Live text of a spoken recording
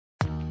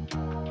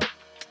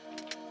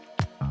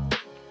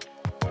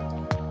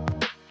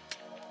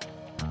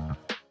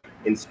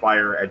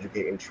inspire,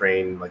 educate, and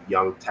train like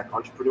young tech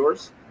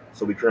entrepreneurs.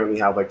 So we currently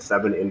have like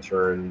 7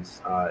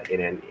 interns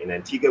in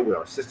Antigua with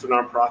our sister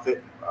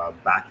nonprofit,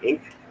 Back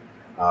Inc.,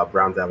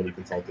 Browns Avenue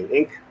Consulting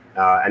Inc.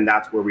 And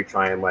that's where we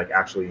try and like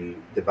actually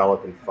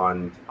develop and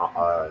fund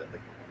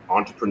like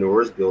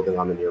entrepreneurs building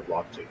on the near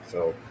blockchain.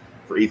 So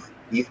for ETH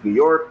New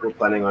York, we're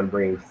planning on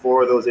bringing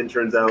 4 of those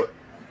interns out.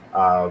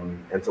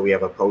 And so we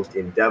have a post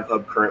in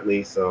DevHub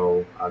currently.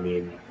 So, I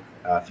mean,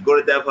 if you go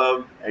to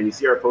DevHub and you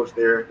see our post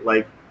there,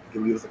 like, you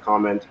can leave us a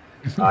comment.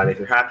 And if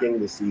you're hacking,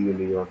 we'll see you in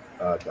New York,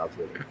 jobs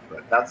waiting.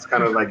 But that's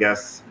kind of, I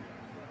guess,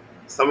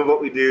 some of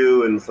what we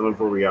do and some of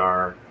where we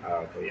are.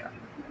 But yeah.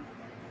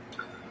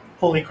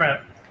 Holy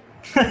crap.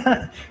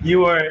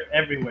 You are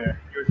everywhere.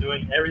 You're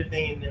doing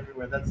everything and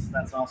everywhere.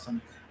 That's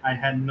awesome. I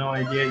had no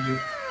idea you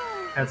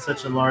had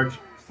such a large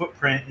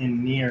footprint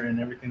in Near and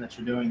everything that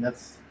you're doing.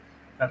 That's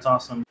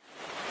awesome.